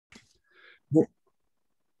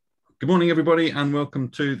Good morning, everybody, and welcome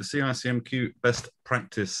to the CICMQ Best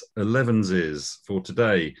Practice 11s for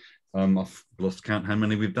today. I've lost count how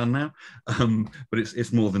many we've done now, but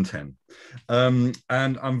it's more than 10. And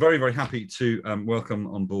I'm very, very happy to welcome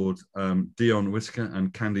on board Dionne Whittaker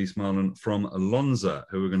and Candice Marlon from Lonza,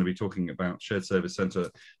 who are going to be talking about shared service centre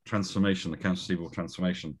transformation, accounts receivable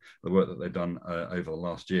transformation, the work that they've done over the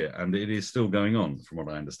last year. And it is still going on, from what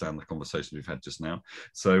I understand, the conversation we've had just now.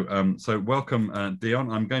 So welcome, Dionne.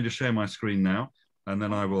 I'm going to share my screen now, and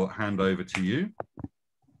then I will hand over to you.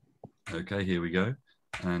 Okay, here we go.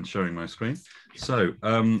 And sharing my screen. So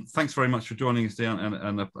thanks very much for joining us,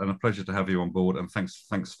 Dionne, and a pleasure to have you on board. And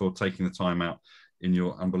thanks for taking the time out in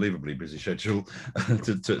your unbelievably busy schedule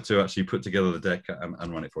to actually put together the deck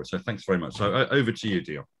and run it for us. So thanks very much. So over to you,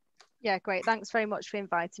 Dionne. Yeah, great. Thanks very much for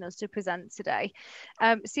inviting us to present today.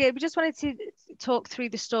 So yeah, we just wanted to talk through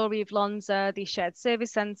the story of Lonza, the shared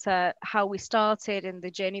service centre, how we started and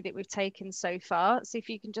the journey that we've taken so far. So if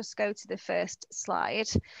you can just go to the first slide.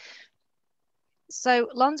 So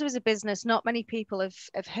Lonza is a business, not many people have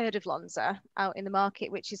heard of Lonza out in the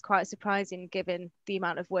market, which is quite surprising given the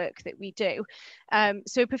amount of work that we do.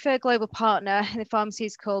 So a preferred global partner in the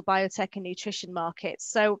pharmaceutical, biotech and nutrition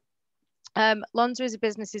markets. So Lonza as a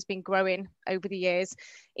business has been growing over the years,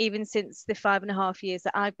 even since the 5.5 years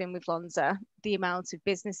that I've been with Lonza. The amount of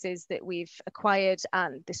businesses that we've acquired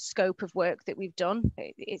and the scope of work that we've done,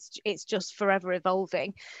 it's just forever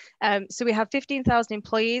evolving. So we have 15,000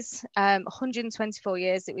 employees, 124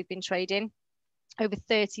 years that we've been trading, over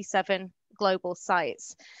 37 global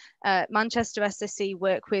sites. Manchester SSC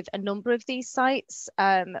work with a number of these sites.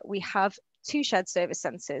 We have 2 shared service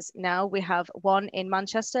centres now. We have one in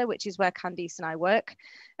Manchester, which is where Candice and I work,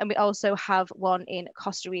 and we also have one in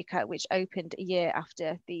Costa Rica, which opened a year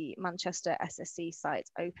after the Manchester SSC site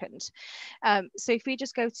opened. So if we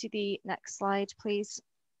just go to the next slide, please,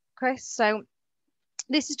 Chris. So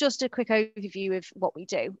this is just a quick overview of what we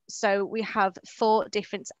do. So we have 4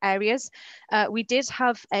 different areas. We did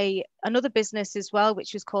have another business as well,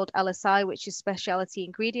 which was called LSI, which is specialty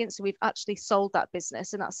ingredients. So we've actually sold that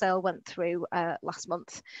business, and that sale went through last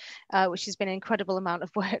month, which has been an incredible amount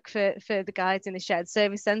of work for the guys in the shared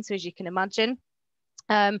service centre, as you can imagine.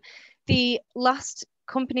 The last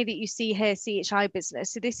company that you see here, CHI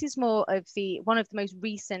business. So this is more of one of the most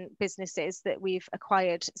recent businesses that we've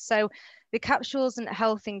acquired. So the capsules and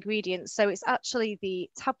health ingredients. So it's actually the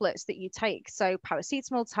tablets that you take. So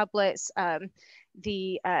paracetamol tablets,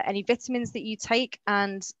 any vitamins that you take,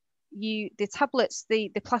 and the tablets, the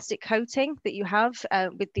plastic coating that you have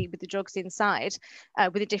with the drugs inside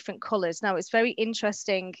with the different colours. Now it's very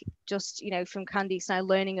interesting, just from Candice and I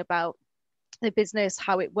learning about the business,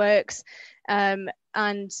 how it works.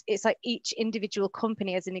 And it's like each individual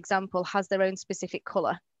company, as an example, has their own specific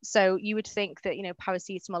color. So you would think that,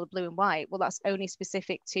 paracetamol are blue and white. Well, that's only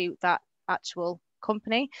specific to that actual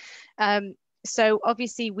company. So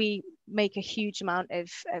obviously we make a huge amount of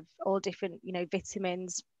all different,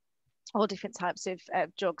 vitamins, all different types of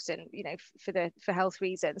drugs, and, for health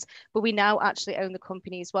reasons. But we now actually own the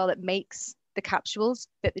company as well that makes the capsules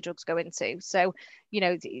that the drugs go into. So,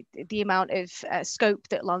 the amount of scope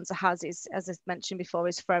that Lonza has is, as I mentioned before,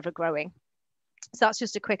 is forever growing. So that's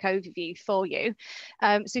just a quick overview for you.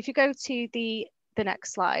 So if you go to the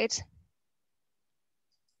next slide.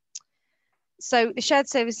 So the shared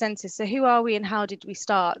service centre. So who are we and how did we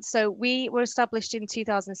start? So we were established in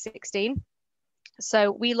 2016.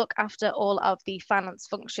 So we look after all of the finance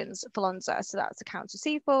functions for Lonza. So that's accounts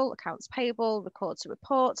receivable, accounts payable, record to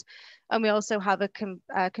report. And we also have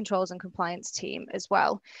a controls and compliance team as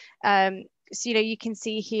well. So, you can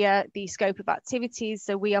see here the scope of activities.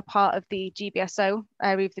 So we are part of the GBSO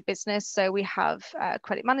area of the business. So we have a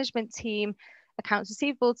credit management team, accounts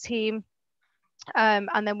receivable team,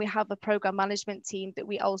 and then we have a program management team that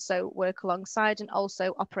we also work alongside, and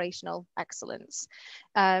also operational excellence.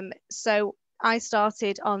 So I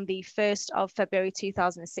started on the 1st of February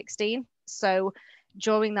 2016. So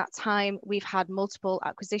during that time, we've had multiple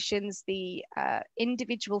acquisitions. The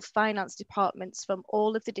individual finance departments from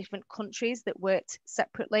all of the different countries that worked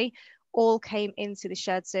separately all came into the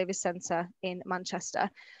shared service centre in Manchester.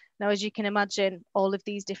 Now, as you can imagine, all of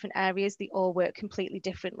these different areas, they all work completely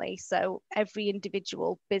differently. So every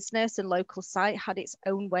individual business and local site had its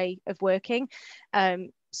own way of working.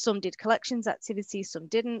 Some did collections activities, some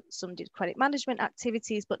didn't, some did credit management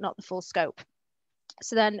activities, but not the full scope.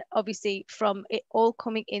 So then obviously from it all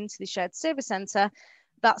coming into the shared service centre,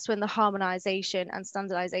 that's when the harmonisation and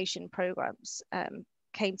standardisation programmes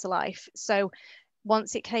came to life. So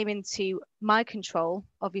once it came into my control,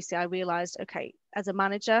 obviously I realised, okay, as a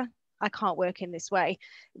manager, I can't work in this way.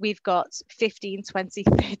 We've got 15, 20,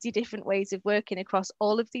 30 different ways of working across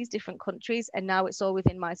all of these different countries, and now it's all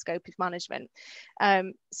within my scope of management.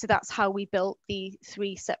 So that's how we built the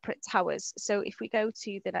 3 separate towers. So if we go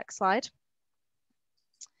to the next slide.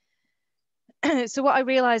 So what I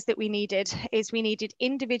realized that we needed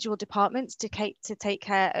individual departments to take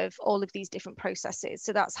care of all of these different processes.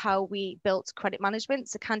 So that's how we built credit management.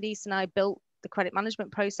 So Candice and I built the credit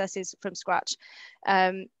management processes from scratch.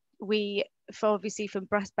 Obviously from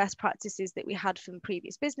best practices that we had from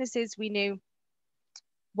previous businesses, we knew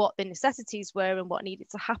what the necessities were and what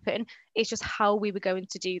needed to happen. It's just how we were going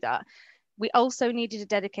to do that. We also needed a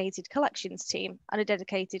dedicated collections team and a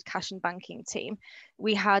dedicated cash and banking team.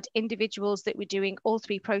 We had individuals that were doing all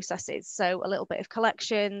 3 processes. So a little bit of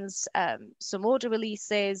collections, some order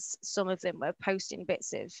releases, some of them were posting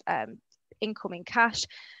bits of incoming cash.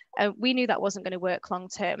 We knew that wasn't going to work long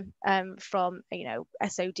term. From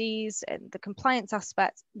SODs and the compliance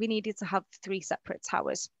aspect, we needed to have 3 separate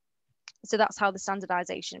towers. So that's how the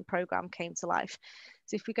standardization program came to life.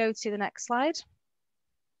 So if we go to the next slide.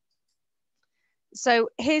 So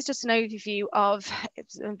here's just an overview of,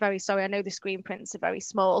 I'm very sorry, I know the screen prints are very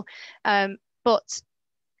small, but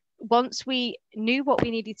once we knew what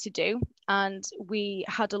we needed to do and we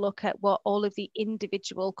had a look at what all of the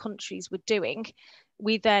individual countries were doing,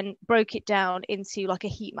 we then broke it down into like a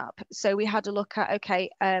heat map. So we had a look at, okay,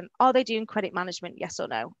 are they doing credit management? Yes or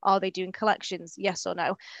no? Are they doing collections? Yes or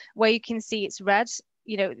no? Where you can see it's red,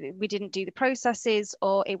 we didn't do the processes,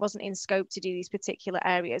 or it wasn't in scope to do these particular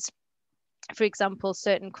areas. For example,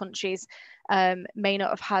 certain countries may not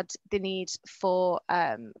have had the need for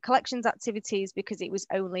collections activities because it was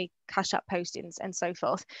only cash app postings and so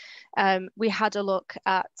forth. We had a look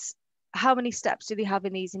at how many steps do they have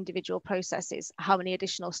in these individual processes? How many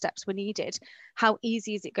additional steps were needed? How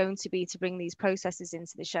easy is it going to be to bring these processes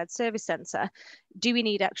into the shared service centre? Do we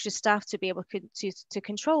need extra staff to be able to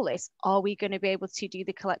control this? Are we going to be able to do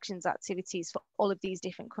the collections activities for all of these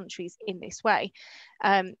different countries in this way?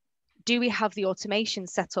 Do we have the automation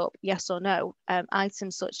set up? Yes or no?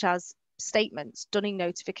 Items such as statements, dunning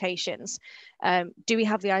notifications. Do we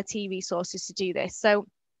have the IT resources to do this? So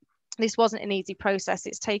this wasn't an easy process.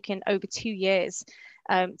 It's taken over 2 years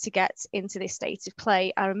to get into this state of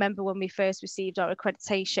play. I remember when we first received our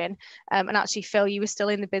accreditation, and actually Phil, you were still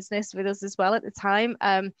in the business with us as well at the time.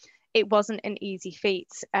 It wasn't an easy feat.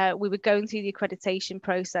 We were going through the accreditation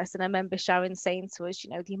process, and I remember Sharon saying to us,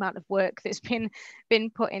 the amount of work that's been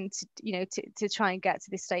put into, to try and get to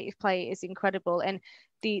this state of play is incredible. And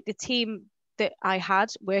the team that I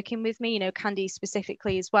had working with me, Candy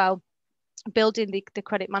specifically as well, building the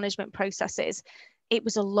credit management processes, it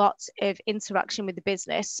was a lot of interaction with the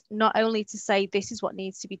business, not only to say this is what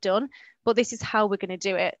needs to be done, but this is how we're going to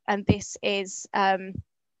do it, and this is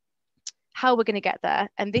how we're going to get there,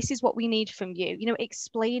 and this is what we need from you,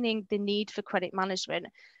 explaining the need for credit management,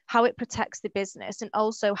 how it protects the business, and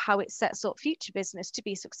also how it sets up future business to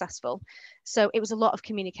be successful. So it was a lot of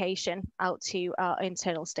communication out to our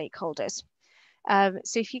internal stakeholders.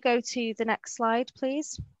 So if you go to the next slide,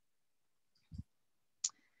 please.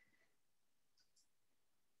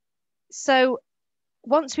 So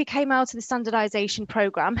once we came out of the standardization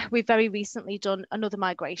program, we've very recently done another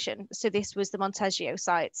migration. So this was the Montegio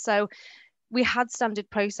site. So we had standard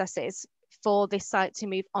processes for this site to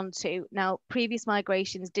move onto. Now, previous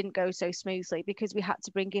migrations didn't go so smoothly because we had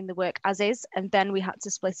to bring in the work as is, and then we had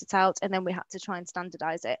to split it out, and then we had to try and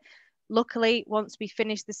standardize it. Luckily, once we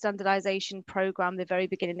finished the standardization program the very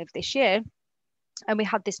beginning of this year, and we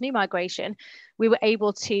had this new migration, we were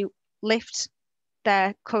able to lift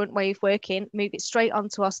their current way of working, move it straight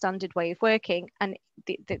onto our standard way of working, and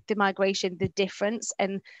the migration, the difference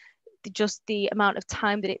and just the amount of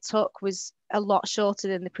time that it took was a lot shorter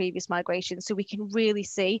than the previous migration. So we can really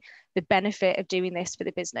see the benefit of doing this for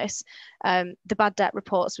the business. The bad debt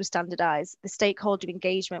reports were standardized, the stakeholder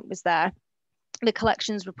engagement was there, the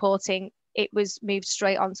collections reporting, it was moved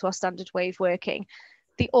straight onto our standard way of working.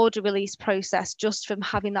 The order release process, just from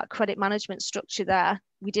having that credit management structure there,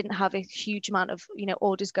 we didn't have a huge amount of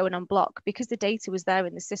orders going on block because the data was there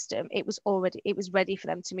in the system. It was ready for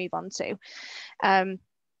them to move on to.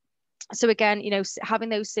 So again, having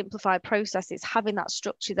those simplified processes, having that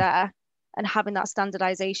structure there, and having that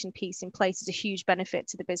standardization piece in place is a huge benefit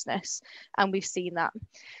to the business, and we've seen that.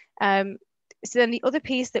 So then the other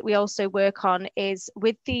piece that we also work on is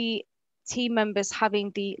with the team members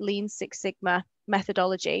having the Lean Six Sigma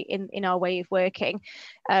methodology in our way of working.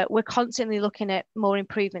 We're constantly looking at more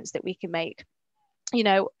improvements that we can make.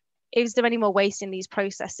 is there any more waste in these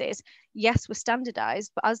processes? Yes, we're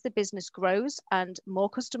standardized, but as the business grows and more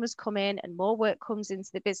customers come in and more work comes into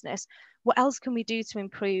the business, what else can we do to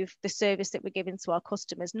improve the service that we're giving to our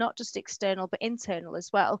customers, not just external, but internal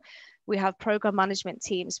as well? We have program management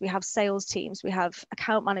teams, we have sales teams, we have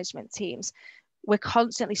account management teams. We're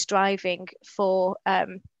constantly striving for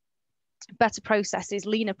better processes,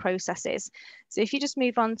 leaner processes. So if you just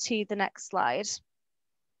move on to the next slide.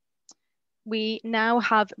 We now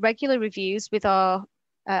have regular reviews with our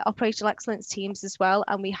operational excellence teams as well,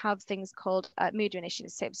 and we have things called mood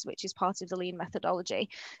initiatives, which is part of the lean methodology.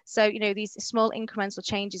 So, you know, these small incremental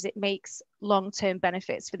changes, it makes long-term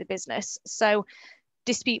benefits for the business. So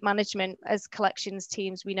dispute management, as collections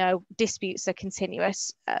teams, we know disputes are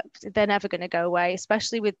continuous. They're never going to go away,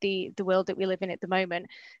 especially with the world that we live in at the moment.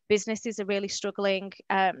 Businesses are really struggling.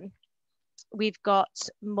 We've got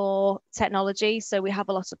more technology, so we have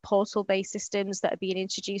a lot of portal-based systems that are being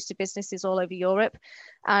introduced to businesses all over Europe.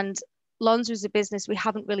 And Lonza as a business, we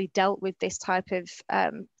haven't really dealt with this type of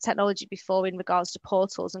technology before in regards to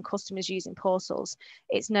portals and customers using portals.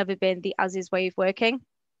 It's never been the as-is way of working.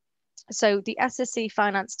 So the SSC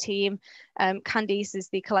finance team, Candice is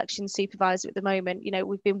the collection supervisor at the moment. You know,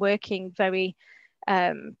 we've been working very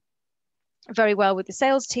well with the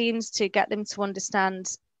sales teams to get them to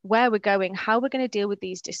understand where we're going, how we're going to deal with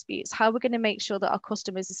these disputes, how we're going to make sure that our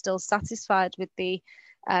customers are still satisfied with the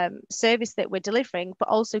service that we're delivering, but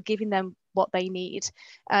also giving them what they need.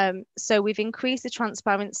 So we've increased the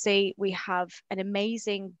transparency. We have an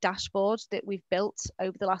amazing dashboard that we've built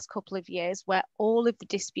over the last couple of years where all of the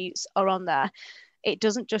disputes are on there. It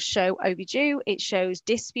doesn't just show overdue, it shows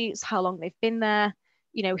disputes, how long they've been there,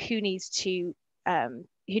 you know, who needs to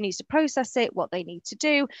process it, what they need to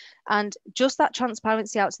do. And just that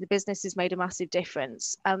transparency out to the business has made a massive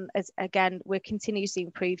difference. As again, we're continuously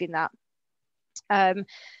improving that.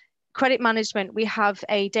 Credit management, we have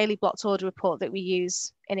a daily blocked order report that we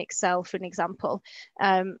use in Excel, for an example.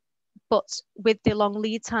 But with the long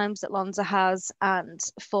lead times that Lonza has, and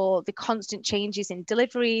for the constant changes in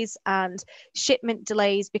deliveries and shipment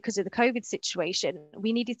delays because of the COVID situation,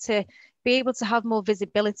 we needed to be able to have more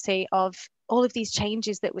visibility of all of these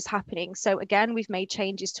changes that was happening. So again, we've made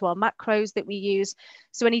changes to our macros that we use.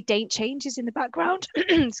 So any date changes in the background,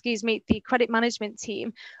 excuse me, the credit management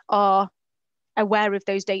team are aware of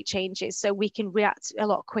those date changes, so we can react a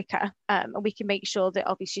lot quicker, and we can make sure that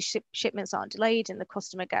obviously shipments aren't delayed and the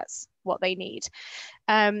customer gets what they need.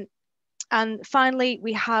 And finally,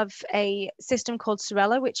 we have a system called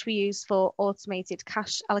Sorella, which we use for automated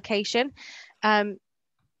cash allocation.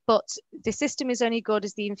 But the system is only good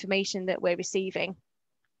as the information that we're receiving.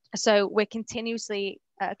 So we're continuously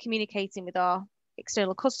communicating with our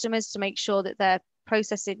external customers to make sure that they're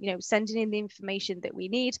processing, you know, sending in the information that we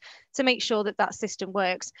need to make sure that that system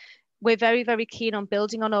works. We're very, very keen on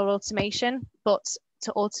building on our automation, but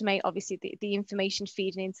to automate, obviously, the information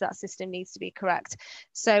feeding into that system needs to be correct.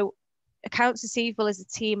 So accounts receivable as a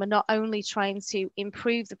team are not only trying to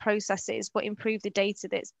improve the processes, but improve the data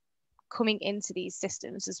that's coming into these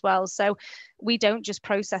systems as well. So we don't just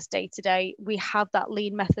process day to day. We have that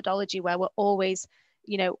lean methodology where we're always,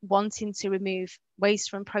 you know, wanting to remove waste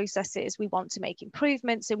from processes. We want to make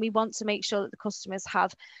improvements, and we want to make sure that the customers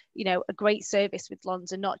have, you know, a great service with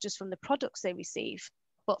Lonza, not just from the products they receive,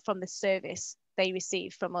 but from the service they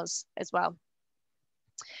receive from us as well.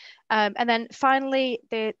 And then finally,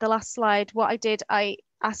 the last slide, what I did, I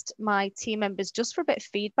asked my team members just for a bit of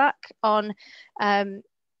feedback on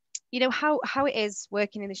you know, how it is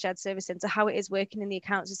working in the shared service centre, how it is working in the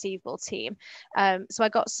accounts receivable team. So I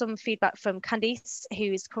got some feedback from Candice, who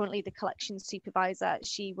is currently the collections supervisor.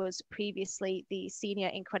 She was previously the senior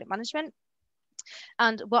in credit management.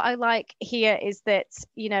 And what I like here is that,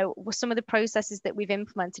 you know, some of the processes that we've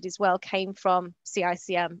implemented as well came from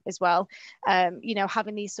CICM as well. You know,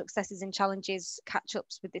 having these successes and challenges,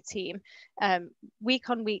 catch-ups with the team. Week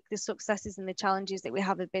on week, the successes and the challenges that we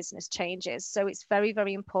have in business changes. So it's very,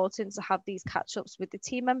 very important to have these catch-ups with the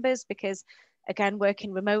team members, because again,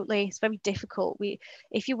 working remotely, it's very difficult.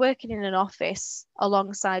 If you're working in an office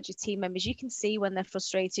alongside your team members, you can see when they're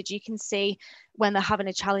frustrated, you can see when they're having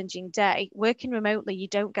a challenging day. Working remotely, you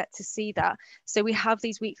don't get to see that. So we have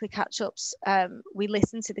these weekly catch-ups, we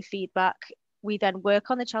listen to the feedback, we then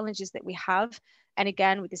work on the challenges that we have. And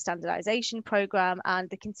again, with the standardization program and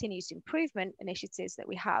the continuous improvement initiatives that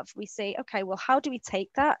we have, we say, okay, well, how do we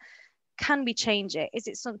take that? Can we change it? Is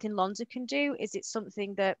it something Lonza can do? Is it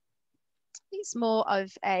something that it's more of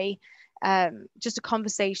a just a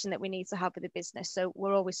conversation that we need to have with the business? So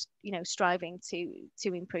we're always, you know, striving to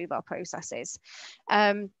improve our processes.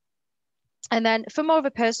 And then for more of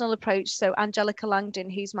a personal approach, so Angelica Langdon,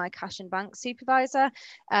 who's my cash and bank supervisor,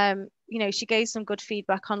 she gave some good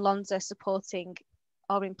feedback on Lonza supporting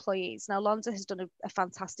our employees. Now, Lonza has done a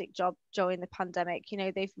fantastic job during the pandemic.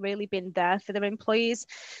 They've really been there for their employees.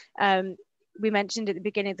 We mentioned at the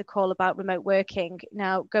beginning of the call about remote working.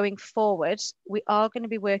 Now, going forward, we are going to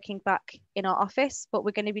be working back in our office, but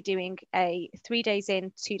we're going to be doing a 3 days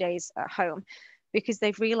in, 2 days at home, because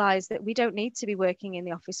they've realized that we don't need to be working in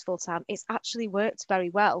the office full time. It's actually worked very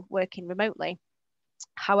well working remotely.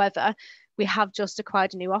 However, we have just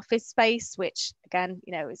acquired a new office space, which again,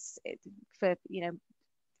 for,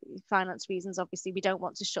 finance reasons, obviously we don't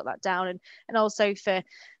want to shut that down. And also for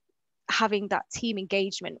having that team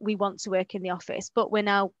engagement, we want to work in the office, but we're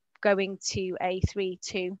now going to a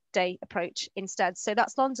 3-2 day approach instead. So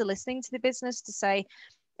that's Lonza listening to the business to say,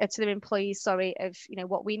 to their employees, of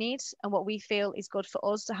what we need and what we feel is good for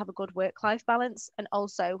us to have a good work-life balance, and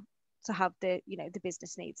also to have the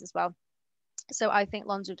business needs as well. So I think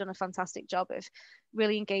Lonza have done a fantastic job of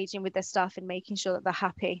really engaging with their staff and making sure that they're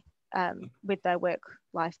happy with their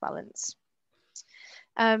work-life balance.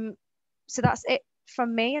 So that's it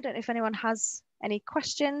from me. I don't know if anyone has any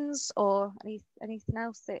questions or anything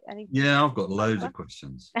else. Yeah, I've got loads of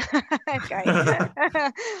questions. Okay.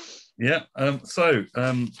 Yeah. So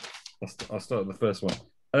I'll start with the first one.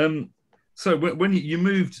 So when you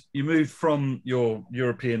moved from your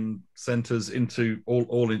European centres into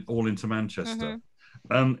all into Manchester.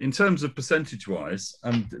 In terms of percentage wise,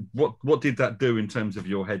 what did that do in terms of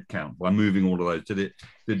your head count by moving all of those? Did it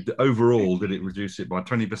reduce it by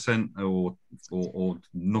 20% or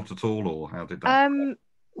not at all, or how did that?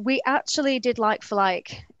 We actually did like for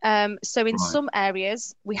like. So in some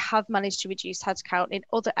areas, we have managed to reduce headcount. In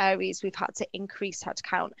other areas, we've had to increase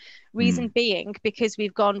headcount. Reason being, because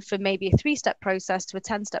we've gone from maybe a 3-step process to a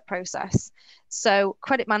 10-step process. So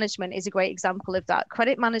credit management is a great example of that.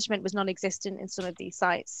 Credit management was non-existent in some of these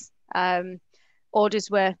sites. Orders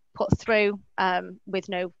were put through with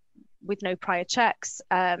no prior checks.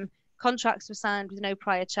 Contracts were signed with no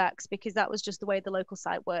prior checks, because that was just the way the local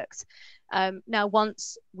site worked. Now,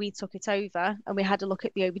 once we took it over and we had a look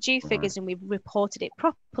at the overdue figures and we reported it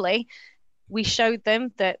properly, we showed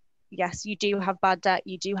them that, yes, you do have bad debt,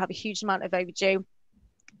 you do have a huge amount of overdue.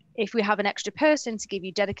 If we have an extra person to give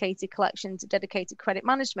you dedicated collections, dedicated credit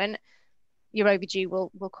management, your overdue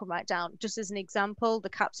will come right down. Just as an example, the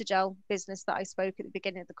Capsugel business that I spoke at the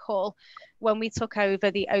beginning of the call, when we took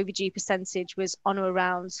over, the overdue percentage was on or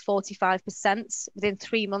around 45%. Within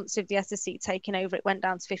 3 months of the SSC taking over, it went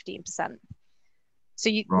down to 15%. So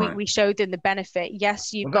we showed them the benefit.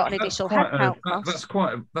 Yes, you've got an additional headcount cost.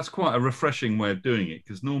 That's quite a refreshing way of doing it,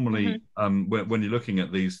 because normally when you're looking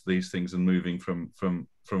at these things and moving from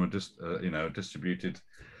a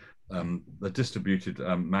distributed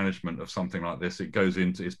management of something like this,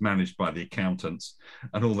 it's managed by the accountants,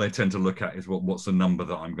 and all they tend to look at is what's the number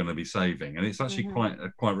that I'm going to be saving. And it's actually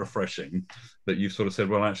quite refreshing that you've sort of said,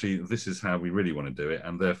 well, actually, this is how we really want to do it,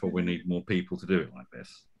 and therefore we need more people to do it like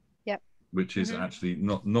this. Yep. Which is actually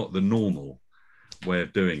not the normal way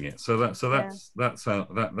of doing it. So that's a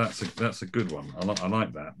good one. I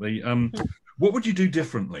like that. What would you do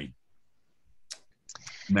differently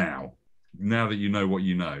now that you know what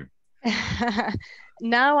you know?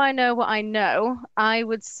 Now I know what I know. I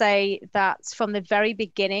would say that from the very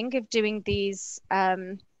beginning of doing these,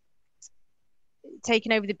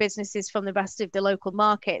 taking over the businesses from the rest of the local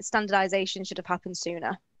market, standardization should have happened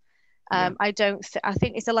sooner. I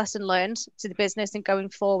think it's a lesson learned to the business, and going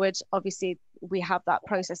forward, obviously we have that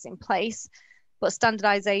process in place, but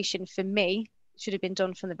standardization for me should have been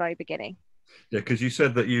done from the very beginning. Yeah, because you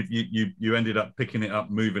said that you ended up picking it up,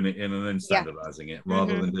 moving it in, and then standardizing it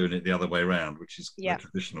rather than doing it the other way around, which is the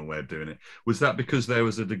traditional way of doing it. Was that because there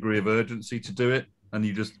was a degree of urgency to do it and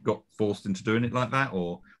you just got forced into doing it like that,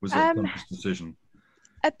 or was it a conscious decision?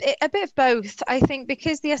 A bit of both. I think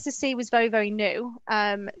because the SSC was very, very new,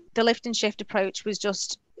 the lift and shift approach was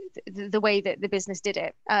just the way that the business did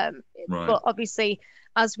it. But obviously,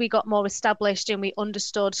 as we got more established and we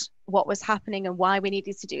understood what was happening and why we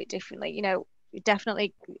needed to do it differently,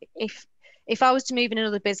 definitely if I was to move in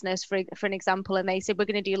another business, for an example, and they said we're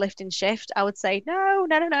going to do lift and shift, I would say no,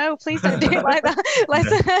 please don't do it like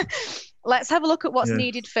that. Let's have a look at what's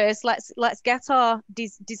needed first. Let's get our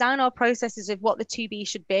design our processes of what the to be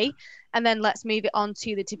should be, and then let's move it on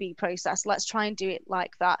to the to be process. Let's try and do it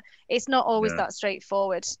like that. It's not always that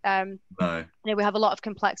straightforward. No. We have a lot of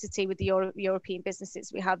complexity with the European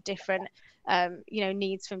businesses. We have different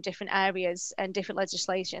needs from different areas and different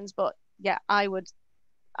legislations. But I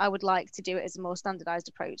would like to do it as a more standardized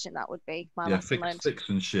approach, and that would be my lesson learned. Fix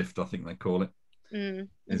and shift, I think they call it. Is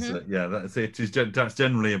Mm-hmm. that's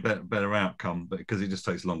generally a better outcome, but because it just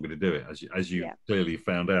takes longer to do it, as you clearly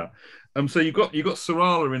found out. So you got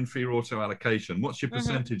Sorala in for your auto allocation. What's your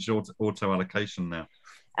percentage auto allocation now?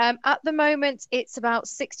 At the moment, it's about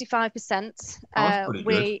 65%. Oh, that's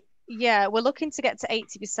pretty good. We're looking to get to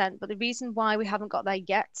 80%, but the reason why we haven't got there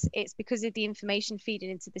yet, it's because of the information feeding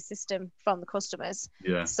into the system from the customers.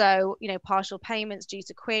 Yeah. So, partial payments due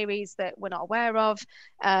to queries that we're not aware of,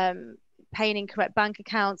 paying incorrect bank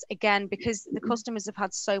accounts. Again, because the customers have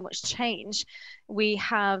had so much change, we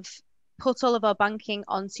have put all of our banking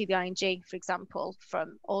onto the ING, for example,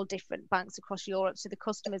 from all different banks across Europe. So the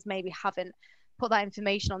customers maybe haven't put that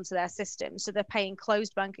information onto their system. So they're paying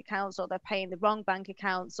closed bank accounts, or they're paying the wrong bank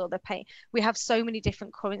accounts, or we have so many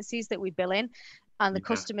different currencies that we bill in, and the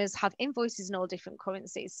customers have invoices in all different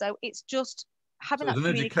currencies. So it's just having that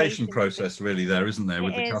communication. There's an education process really there, isn't there,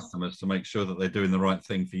 with the customers to make sure that they're doing the right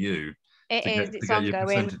thing for you to get your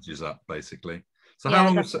percentages up, basically. So how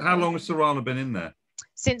long has Sorala been in there?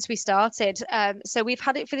 Since we started. So we've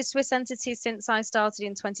had it for the Swiss entity since I started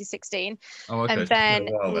in 2016. Oh, okay. And then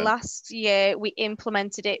last year we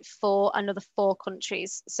implemented it for another 4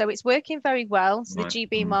 countries. So it's working very well. So the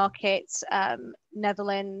GB market,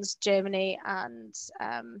 Netherlands, Germany, and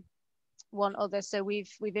one other. So we've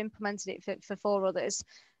implemented it for 4 others.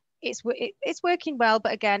 It's working well,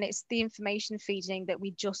 but again, it's the information feeding that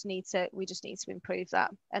we just need to improve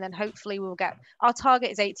that, and then hopefully we'll get, our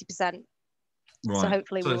target is 80%. Right. So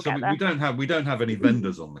hopefully we'll get there. We don't have any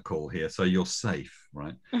vendors on the call here, so you're safe,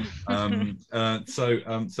 right? So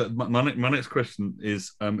my next question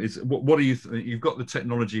is what are you've got the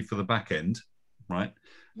technology for the back end, right?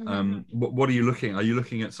 What are you looking? Are you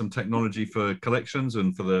looking at some technology for collections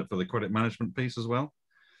and for the credit management piece as well?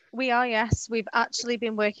 We are, yes. We've actually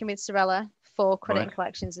been working with Sorella for credit and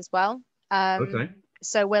collections as well. Okay.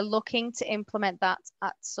 So we're looking to implement that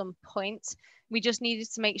at some point. We just needed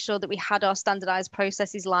to make sure that we had our standardized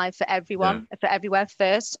processes live for everyone, for everywhere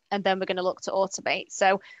first, and then we're going to look to automate.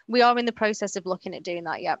 So we are in the process of looking at doing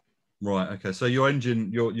that. Yeah. Right. Okay. So your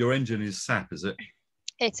engine is SAP, is it?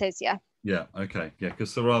 It is. Yeah. Yeah. Okay. Yeah.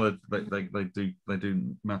 Because Sorella, they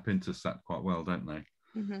do map into SAP quite well, don't they?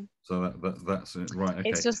 So that's it. Right. Okay.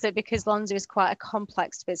 It's just that because Lonza is quite a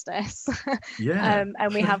complex business, and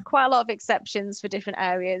we have quite a lot of exceptions for different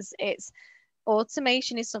areas.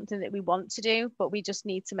 Automation is something that we want to do, but we just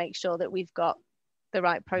need to make sure that we've got the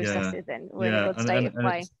right processes in. We're in a good state of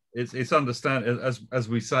play. It's understand, as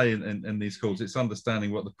we say in these calls, it's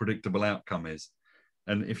understanding what the predictable outcome is,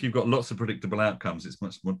 and if you've got lots of predictable outcomes, it's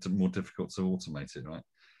much more difficult to automate it, right?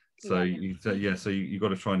 So you've got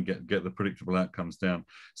to try and get the predictable outcomes down.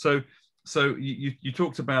 So you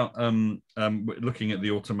talked about looking at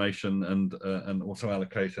the automation and auto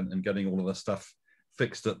allocation and getting all of the stuff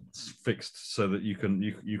fixed so that you can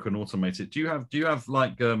automate it. Do you have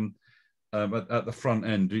like at the front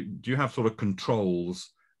end, do you have sort of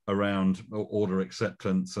controls around order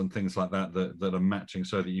acceptance and things like that are matching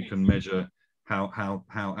so that you can measure how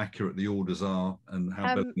accurate the orders are and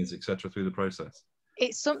how billing is, etc., through the process?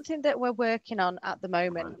 It's something that we're working on at the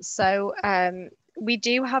moment. Right. So we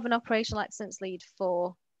do have an operational excellence lead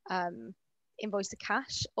for invoice to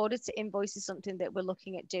cash. Order to invoice is something that we're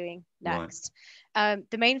looking at doing next. Right.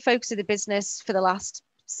 The main focus of the business for the last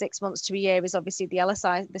 6 months to a year is obviously the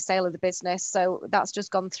LSI, the sale of the business. So that's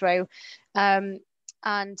just gone through.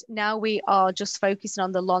 And now we are just focusing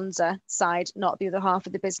on the Lonza side, not the other half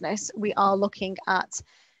of the business. We are looking at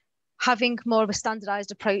having more of a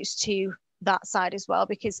standardized approach to that side as well,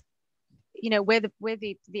 because we're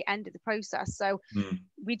the end of the process. So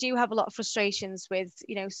we do have a lot of frustrations with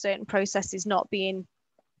certain processes not being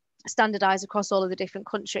standardized across all of the different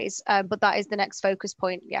countries, but that is the next focus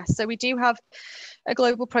point. Yes, so we do have a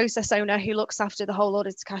global process owner who looks after the whole order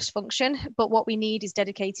to cash function, but what we need is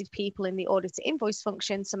dedicated people in the order to invoice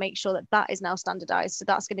function to make sure that is now standardized. So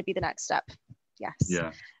that's going to be the next step. Yes.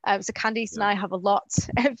 Yeah. So Candice and I have a lot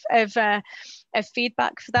of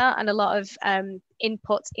feedback for that, and a lot of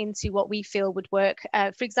input into what we feel would work.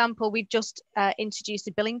 For example, we've just introduced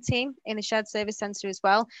a billing team in the shared service center as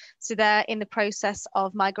well. So they're in the process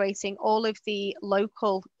of migrating all of the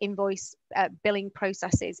local invoice billing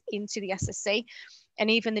processes into the SSC. And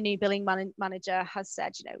even the new billing manager has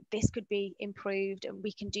said, this could be improved and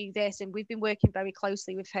we can do this. And we've been working very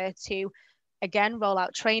closely with her to, again, roll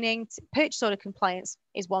out training. Purchase order compliance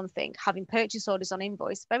is one thing. Having purchase orders on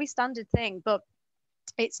invoice, very standard thing, but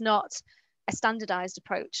it's not a standardized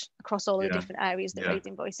approach across all the different areas that raise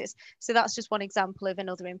invoices. So that's just one example of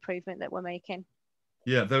another improvement that we're making.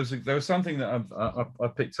 Yeah, there was something that I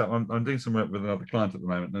picked up. I'm doing some work with another client at the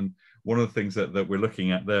moment, and one of the things that we're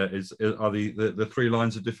looking at there are the three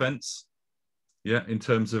lines of defence. Yeah, in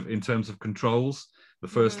terms of controls, the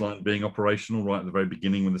first line being operational right at the very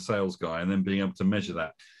beginning with the sales guy, and then being able to measure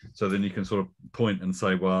that. So then you can sort of point and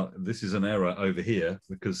say, well, this is an error over here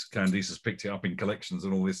because Candice has picked it up in collections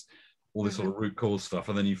and all this sort of root cause stuff,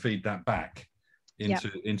 and then you feed that back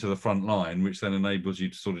into the front line, which then enables you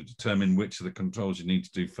to sort of determine which of the controls you need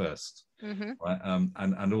to do first. Right,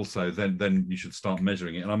 and also then you should start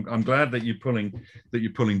measuring it. And I'm glad that you're pulling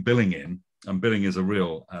billing in. And billing is a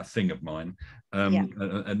real thing of mine,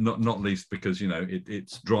 and not least because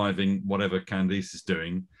it's driving whatever Candice is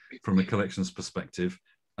doing from a collections perspective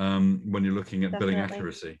when you're looking at billing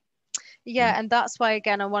accuracy. Yeah, and that's why,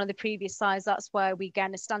 again, on one of the previous slides, that's where we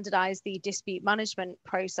again standardize the dispute management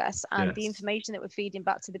process and the information that we're feeding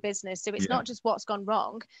back to the business. So it's not just what's gone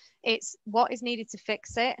wrong, it's what is needed to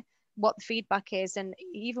fix it, what the feedback is, and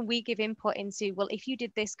even we give input into, well, if you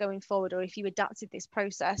did this going forward, or if you adapted this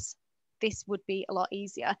process, this would be a lot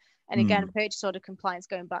easier. And again, purchase order compliance,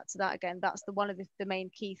 going back to that again, that's one of the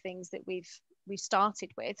main key things that we've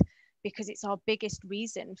started with, because it's our biggest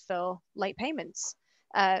reason for late payments.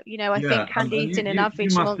 I think Candice in an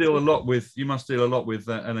average month, you must deal a lot with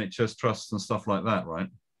NHS trusts and stuff like that, right?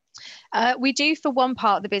 We do for one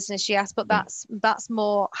part of the business, yes, but that's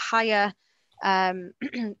more higher.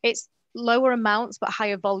 It's lower amounts but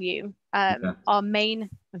higher volume. Our main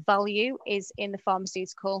value is in the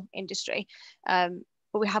pharmaceutical industry,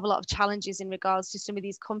 but we have a lot of challenges in regards to some of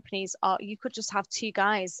these companies. You could just have two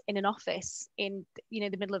guys in an office in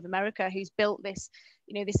the middle of America who's built this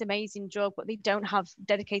this amazing drug, but they don't have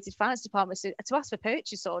dedicated finance departments to ask for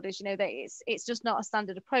purchase orders. It's just not a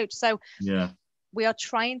standard approach. So we are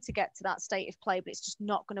trying to get to that state of play, but it's just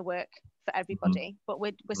not going to work for everybody. But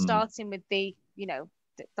we're starting with the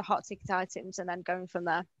hot ticket items and then going from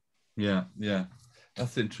there. Yeah,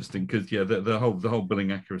 that's interesting, because the whole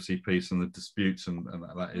billing accuracy piece and the disputes and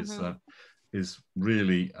that is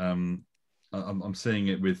really I'm seeing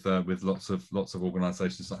it with lots of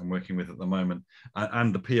organisations that I'm working with at the moment,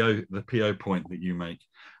 and the PO point that you make.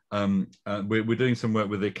 We're doing some work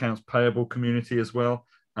with the accounts payable community as well,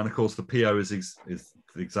 and of course the PO is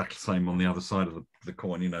the exact same on the other side of the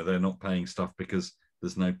coin. They're not paying stuff because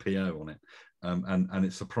there's no PO on it. And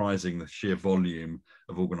it's surprising the sheer volume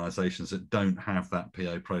of organisations that don't have that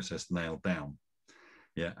PO process nailed down.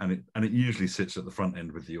 And it usually sits at the front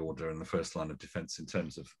end with the order and the first line of defence in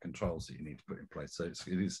terms of controls that you need to put in place. So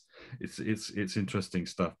it's interesting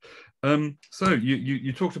stuff. So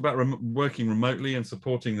you talked about working remotely and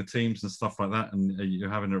supporting the teams and stuff like that, and you're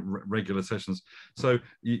having regular sessions. So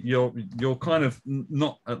you're kind of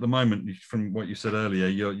not at the moment, from what you said earlier,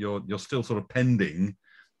 you're still sort of pending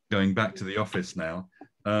going back to the office now.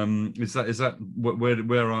 Is that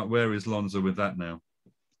where is Lonza with that now?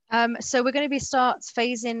 So we're going to be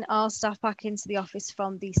phasing our staff back into the office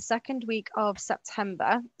from the second week of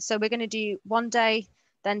September. So we're going to do 1 day,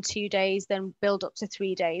 then 2 days, then build up to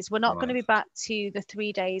 3 days. We're not going to be back to the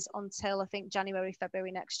 3 days until I think January,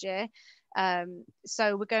 February next year.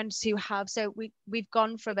 So we're going to have, we've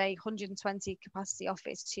gone from a 120 capacity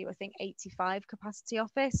office to I think 85 capacity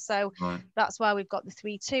office. So that's why we've got the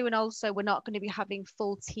 3-2, and also we're not going to be having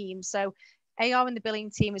full teams. So AR and the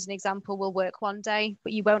billing team, as an example, will work 1 day,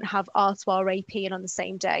 but you won't have R to R AP in on the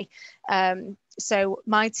same day. So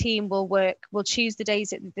my team will choose the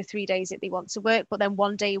 3 days that they want to work, but then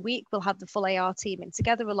 1 day a week we'll have the full AR team in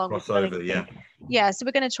together along with the billing team. So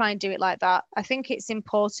we're going to try and do it like that. I think it's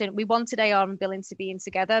important. We wanted AR and billing to be in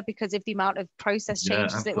together because of the amount of process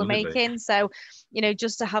changes that we're making. So,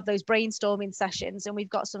 just to have those brainstorming sessions, and we've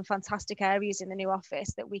got some fantastic areas in the new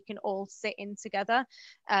office that we can all sit in together.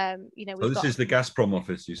 This is the Gazprom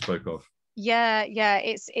office you spoke of. Yeah,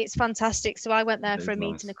 it's fantastic. So I went there for a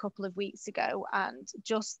meeting a couple of weeks ago, and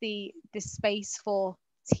just the space for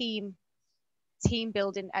team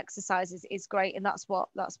building exercises is great, and that's what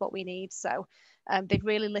we need. So they've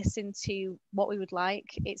really listened to what we would like.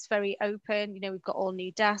 It's very open. We've got all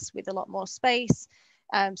new desks with a lot more space.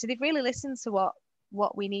 So they've really listened to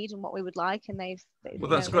what we need and what we would like, and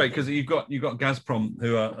that's great, because you've got Gazprom,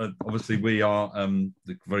 who are obviously, we are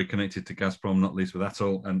very connected to Gazprom, not least with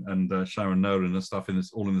Atul and Sharon Nolan and stuff,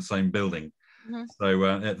 all in the same building. So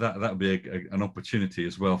that would be an opportunity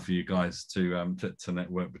as well for you guys to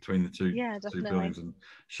network between the two buildings and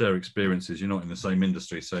share experiences. You're not in the same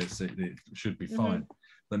industry, so it should be fine.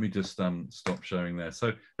 Let me just stop sharing there.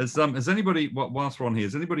 So has anybody, whilst we're on here,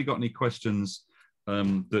 has anybody got any questions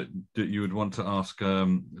that you would want to ask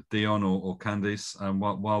Dionne or Candice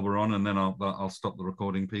while we're on, and then I'll stop the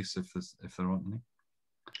recording piece if there aren't any.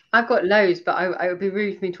 I've got loads, but it would be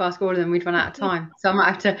rude for me to ask all of them. We'd run out of time, so I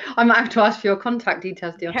might have to ask for your contact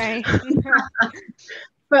details, Dionne. Okay.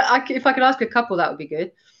 But if I could ask a couple, that would be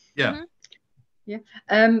good. Yeah. Yeah.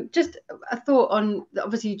 Just a thought on,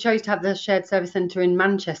 obviously you chose to have the shared service centre in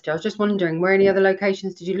Manchester. I was just wondering, where any other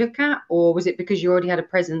locations did you look at, or was it because you already had a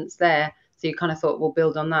presence there, so you kind of thought we'll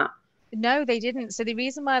build on that? No, they didn't. So the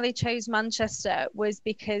reason why they chose Manchester was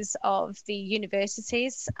because of the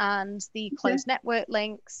universities and the close network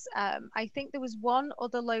links. I think there was one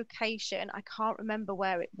other location. I can't remember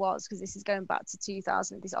where it was because this is going back to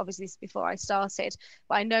 2000. This obviously is before I started.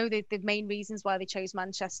 But I know that the main reasons why they chose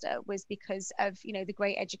Manchester was because of, you know, the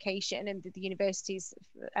great education and the universities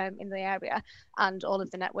in the area and all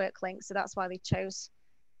of the network links. So that's why they chose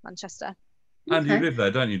Manchester. And you live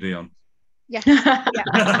there, don't you, Dionne? Yes.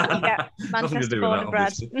 Yeah. Manchester born and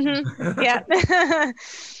bred. Yeah.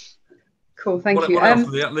 Cool. Thank you. What else?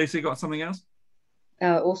 Lisa, you got something else?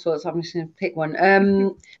 All sorts. I'm just going to pick one.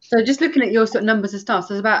 So just looking at your sort of numbers of staff,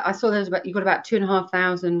 so I saw there's about, you've got about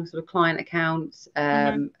 2,500 sort of client accounts,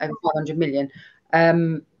 over 500 million.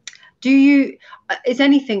 Do you, is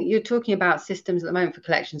anything, you're talking about systems at the moment for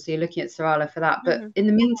collections, so you're looking at Serala for that, but in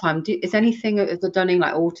the meantime, is anything of the Dunning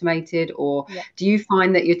like automated, or do you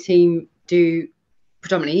find that your team do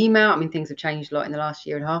predominantly email? I mean, things have changed a lot in the last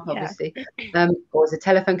year and a half, obviously. Or is it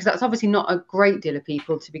telephone? Because that's obviously not a great deal of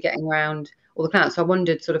people to be getting around all the clients. So I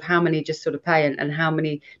wondered sort of how many just sort of pay, and how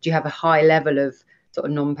many do you have a high level of sort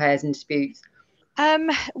of non-payers and disputes?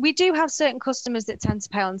 We do have certain customers that tend to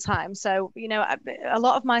pay on time. So, you know, a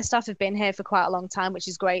lot of my staff have been here for quite a long time, which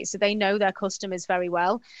is great. So they know their customers very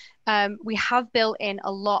well. We have built in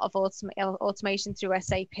a lot of automation through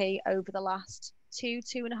SAP over the last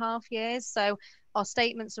 2.5 years. So our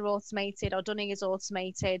statements are automated, our dunning is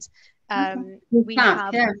automated. We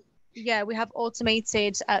have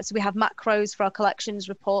automated, so we have macros for our collections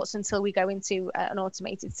reports until we go into an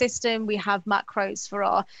automated system. We have macros for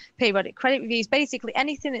our periodic credit reviews. Basically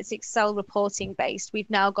anything that's Excel reporting based, we've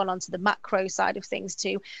now gone onto the macro side of things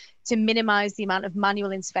to minimize the amount of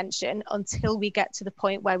manual intervention until we get to the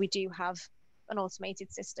point where we do have an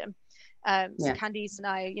automated system. So Candice and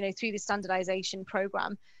I, you know, through the standardization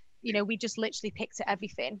program, you know, we just literally picked at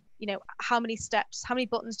everything. You know, how many steps, how many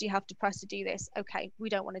buttons do you have to press to do this? Okay, we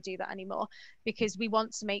don't want to do that anymore, because we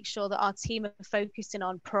want to make sure that our team are focusing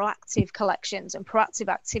on proactive collections and proactive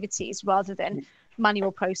activities rather than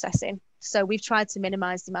manual processing. So we've tried to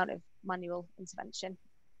minimize the amount of manual intervention.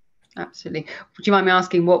 Absolutely. Would you mind me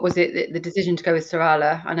asking, what was it, the decision to go with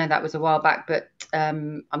Serala? I know that was a while back, but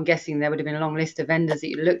I'm guessing there would have been a long list of vendors that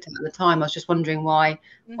you looked at the time. I was just wondering why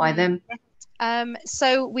them?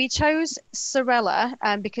 So we chose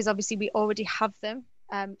Serala because obviously we already have them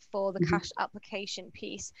for the cash application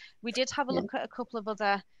piece. We did have a look at a couple of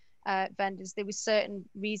other vendors. There were certain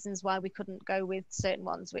reasons why we couldn't go with certain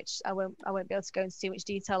ones, which I won't be able to go into too much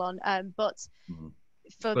detail on. But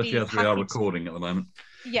for especially as we are recording at the moment.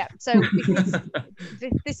 Yeah. So because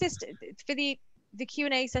the system for the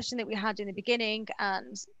Q&A session that we had in the beginning,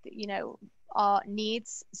 and you know, our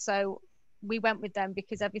needs, so we went with them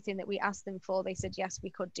because everything that we asked them for, they said yes, we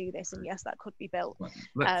could do this, and yes, that could be built.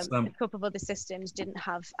 A couple of other systems didn't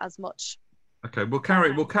have as much. Okay, we'll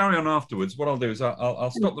carry on afterwards. What I'll do is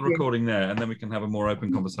I'll stop the recording there, and then we can have a more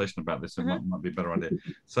open conversation about this. It might be a better idea.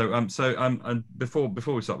 So and before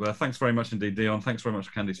we stop there, thanks very much indeed, Dionne. Thanks very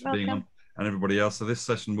much, Candice, for being on, and everybody else. So this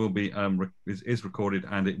session will be is recorded,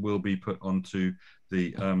 and it will be put onto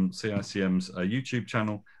the CICM's YouTube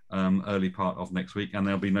channel early part of next week, and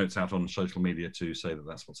there'll be notes out on social media to say that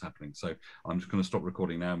that's what's happening. So I'm just going to stop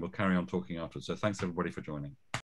recording now, and we'll carry on talking afterwards. So thanks everybody for joining.